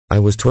I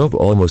was 12,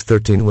 almost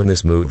 13 when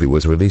this movie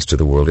was released to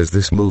the world. As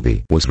this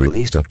movie was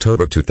released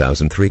October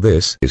 2003,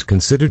 this is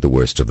considered the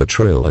worst of the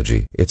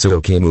trilogy. It's an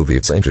okay movie,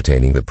 it's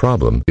entertaining. The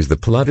problem is the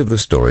plot of the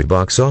story.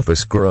 Box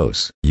office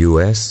gross,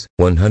 US,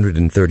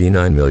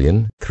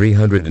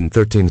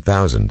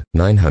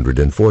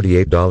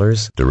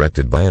 $139,313,948.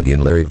 Directed by Andy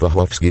and Larry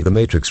Wachowski. The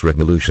Matrix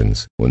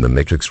Revolutions. When The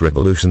Matrix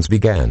Revolutions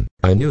began,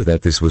 I knew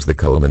that this was the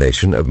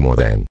culmination of more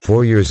than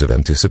 4 years of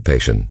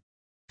anticipation.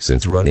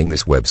 Since running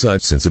this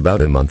website since about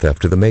a month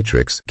after The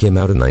Matrix came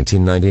out in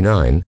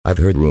 1999, I've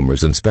heard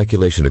rumors and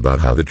speculation about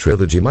how the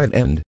trilogy might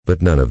end,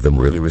 but none of them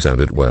really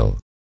resounded well.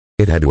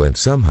 It had to end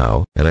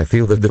somehow, and I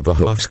feel that the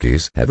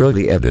Wachowskis have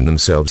really evident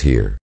themselves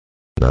here.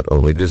 Not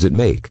only does it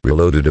make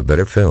Reloaded a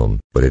better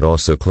film, but it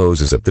also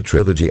closes up the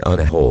trilogy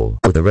on a whole,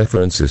 with the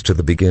references to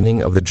the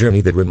beginning of the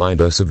journey that remind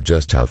us of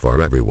just how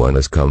far everyone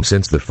has come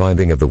since the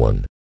finding of the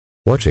One.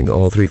 Watching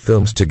all three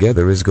films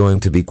together is going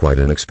to be quite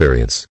an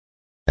experience.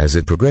 As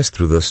it progressed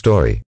through the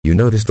story, you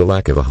noticed the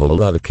lack of a whole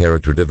lot of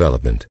character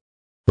development.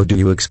 What do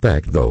you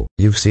expect though?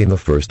 You've seen the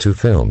first two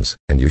films,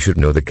 and you should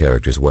know the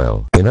characters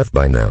well enough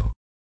by now.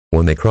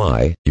 When they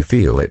cry, you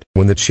feel it.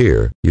 When they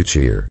cheer, you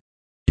cheer.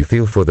 You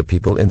feel for the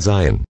people in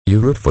Zion. You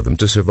root for them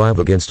to survive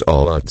against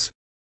all odds.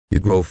 You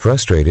grow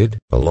frustrated,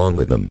 along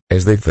with them,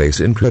 as they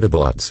face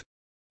incredible odds.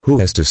 Who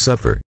has to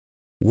suffer?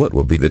 What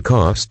will be the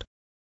cost?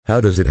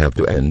 How does it have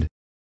to end?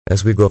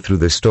 As we go through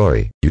this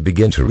story, you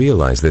begin to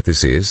realize that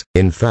this is,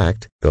 in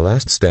fact, the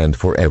last stand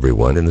for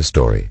everyone in the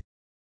story.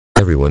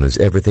 Everyone is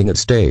everything at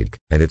stake,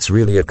 and it's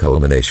really a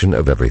culmination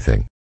of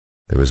everything.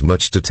 There is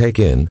much to take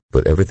in,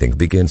 but everything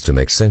begins to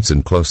make sense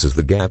and closes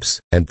the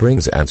gaps, and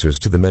brings answers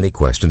to the many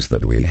questions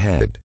that we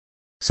had.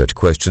 Such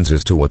questions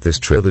as to what this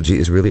trilogy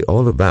is really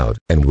all about,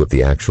 and what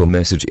the actual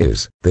message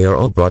is, they are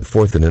all brought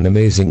forth in an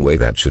amazing way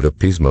that should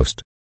appease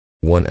most.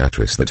 One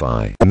actress that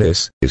I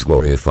miss is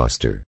Gloria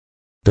Foster.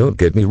 Don't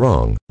get me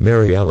wrong,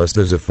 Mary Alice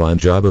does a fine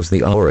job as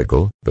the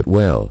Oracle, but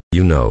well,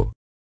 you know.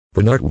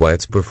 Bernard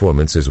Wyatt's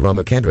performance as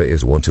Ramachandra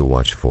is one to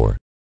watch for.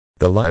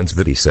 The lines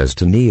that he says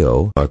to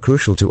Neo are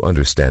crucial to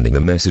understanding the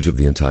message of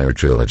the entire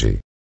trilogy.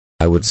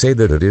 I would say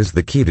that it is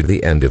the key to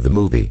the end of the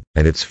movie,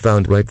 and it's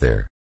found right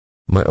there.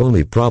 My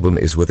only problem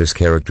is with this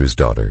character's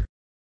daughter.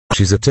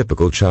 She's a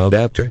typical child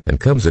actor and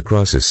comes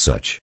across as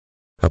such.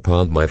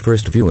 Upon my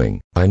first viewing,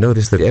 I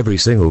noticed that every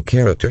single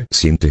character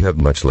seemed to have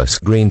much less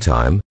screen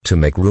time, to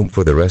make room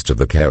for the rest of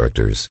the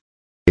characters.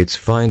 It's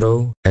fine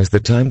though, as the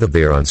time that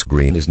they are on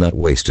screen is not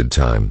wasted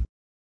time.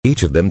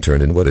 Each of them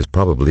turned in what is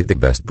probably the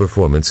best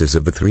performances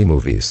of the three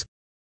movies.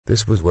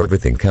 This was where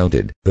everything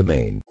counted, the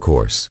main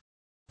course.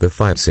 The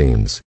fight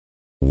scenes.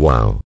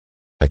 Wow.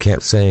 I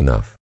can't say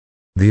enough.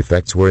 The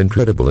effects were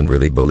incredible and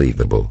really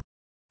believable.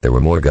 There were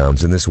more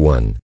guns in this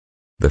one.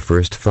 The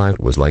first fight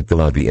was like the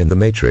lobby in The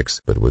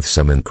Matrix, but with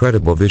some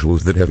incredible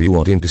visuals that have you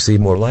wanting to see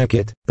more like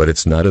it, but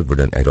it's not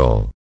overdone at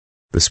all.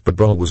 The spit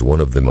brawl was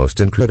one of the most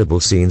incredible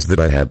scenes that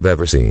I have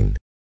ever seen.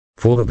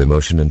 Full of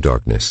emotion and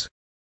darkness.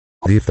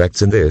 The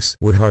effects in this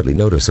were hardly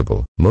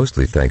noticeable,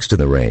 mostly thanks to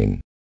the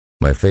rain.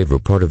 My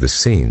favorite part of the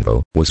scene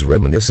though, was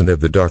reminiscent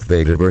of the Darth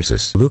Vader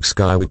vs. Luke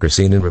Skywalker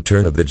scene in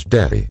Return of the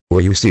Jedi, where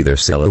you see their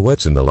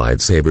silhouettes and the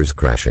lightsabers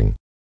crashing.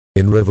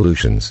 In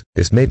Revolutions,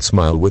 this made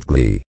smile with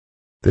glee.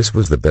 This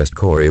was the best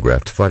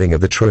choreographed fighting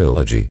of the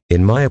trilogy,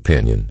 in my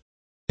opinion.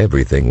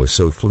 Everything was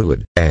so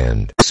fluid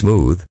and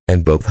smooth,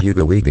 and both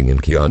Hugo Weaving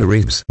and Keanu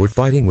Reeves were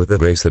fighting with a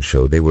grace that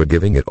showed they were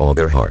giving it all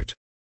their heart.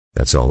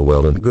 That's all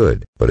well and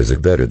good, but is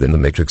it better than The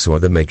Matrix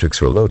or The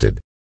Matrix Reloaded?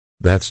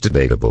 That's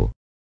debatable.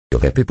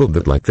 You'll have people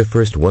that like the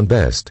first one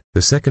best,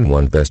 the second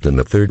one best and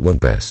the third one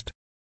best.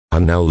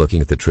 I'm now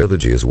looking at the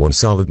trilogy as one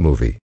solid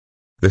movie.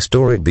 The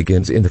story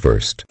begins in the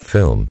first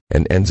film,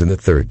 and ends in the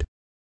third.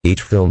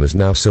 Each film is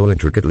now so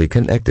intricately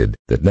connected,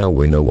 that now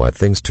we know why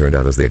things turned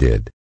out as they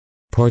did.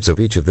 Parts of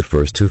each of the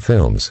first two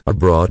films are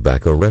brought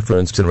back or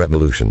referenced in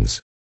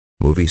Revolutions.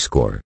 Movie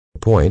score,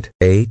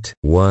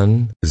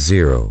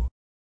 .810.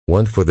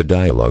 1 for the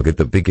dialogue at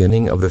the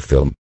beginning of the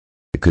film.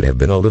 It could have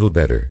been a little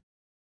better.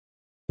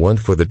 1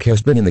 for the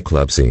castman in the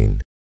club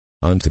scene.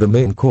 On to the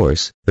main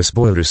course, the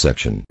spoiler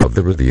section of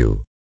the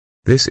review.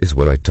 This is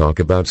what I talk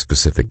about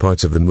specific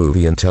parts of the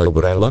movie and tell you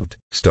what I loved,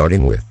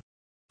 starting with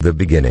the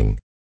beginning.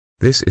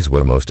 This is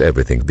where most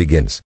everything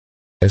begins.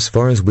 As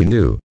far as we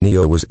knew,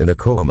 Neo was in a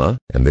coma,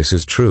 and this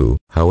is true,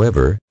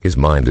 however, his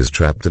mind is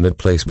trapped in a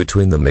place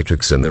between the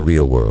Matrix and the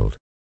real world.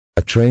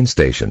 A train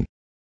station.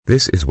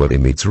 This is where he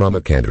meets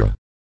Ramachandra.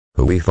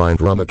 Who we find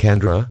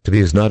Ramachandra to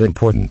be is not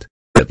important,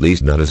 at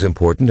least not as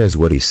important as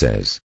what he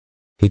says.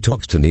 He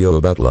talks to Neo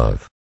about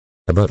love.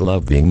 About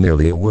love being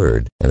merely a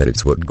word, and that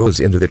it's what goes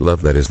into that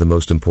love that is the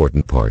most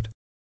important part.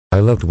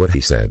 I loved what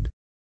he said.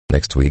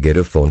 Next we get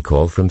a phone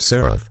call from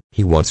Seraph.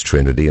 He wants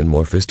Trinity and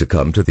Morpheus to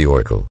come to the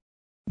Oracle.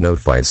 No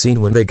fight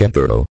scene when they get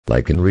there though,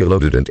 like in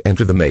Reloaded and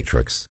enter the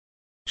Matrix.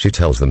 She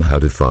tells them how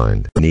to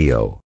find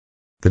Neo.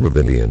 The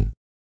Meridian.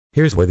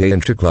 Here's where they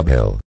enter Club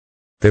Hell.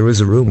 There is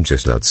a room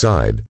just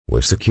outside,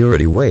 where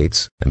security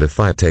waits, and a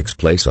fight takes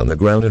place on the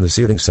ground and the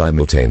ceiling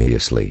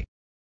simultaneously.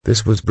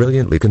 This was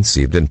brilliantly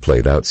conceived and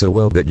played out so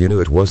well that you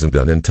knew it wasn't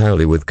done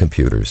entirely with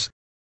computers.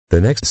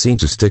 The next scene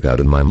to stick out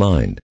in my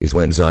mind is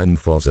when Zion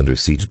falls under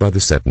siege by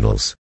the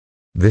Sentinels.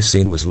 This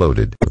scene was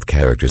loaded with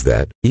characters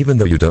that, even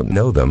though you don't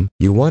know them,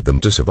 you want them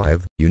to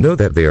survive. You know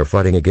that they are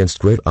fighting against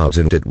great odds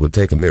and it would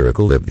take a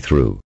miracle lived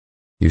through.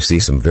 You see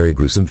some very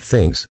gruesome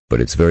things, but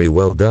it's very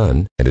well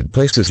done, and it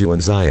places you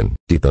in Zion,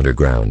 deep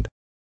underground.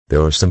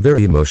 There are some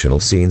very emotional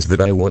scenes that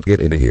I won't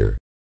get into here.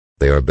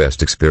 They are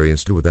best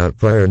experienced without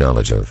prior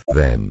knowledge of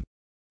them.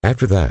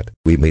 After that,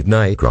 we meet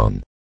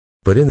Nikron.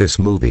 But in this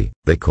movie,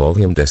 they call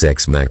him Deus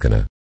Ex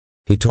Machina.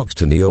 He talks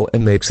to Neo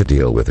and makes a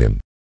deal with him.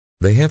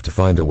 They have to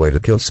find a way to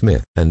kill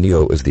Smith, and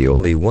Neo is the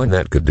only one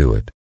that could do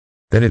it.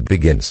 Then it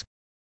begins.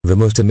 The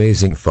most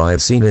amazing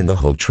fight scene in the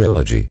whole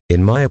trilogy,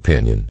 in my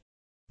opinion.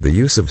 The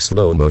use of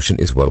slow motion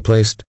is well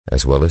placed,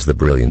 as well as the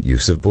brilliant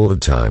use of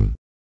bullet time.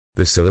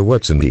 The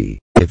silhouettes and the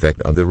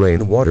effect on the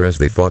rainwater as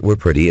they fought were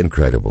pretty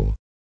incredible.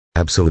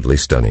 Absolutely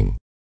stunning.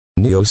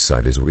 Neo's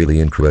sight is really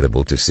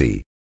incredible to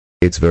see.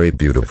 It's very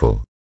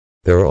beautiful.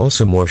 There are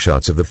also more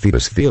shots of the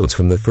fetus fields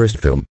from the first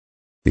film.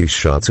 These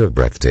shots are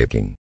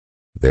breathtaking.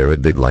 They're a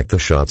bit like the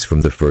shots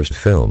from the first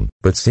film,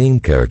 but seeing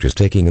characters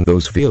taking in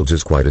those fields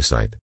is quite a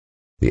sight.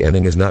 The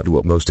ending is not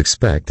what most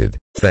expected,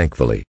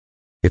 thankfully.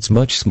 It's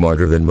much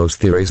smarter than most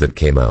theories that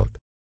came out.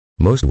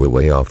 Most were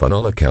way off on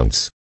all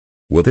accounts.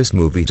 Will this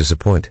movie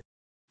disappoint?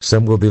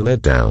 Some will be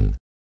let down.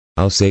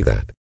 I'll say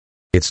that.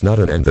 It's not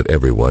an end that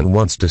everyone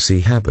wants to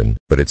see happen,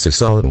 but it's a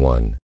solid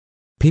one.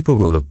 People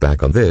will look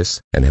back on this,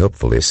 and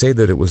hopefully say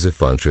that it was a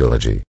fun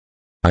trilogy.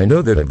 I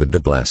know that I've had a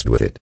blast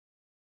with it.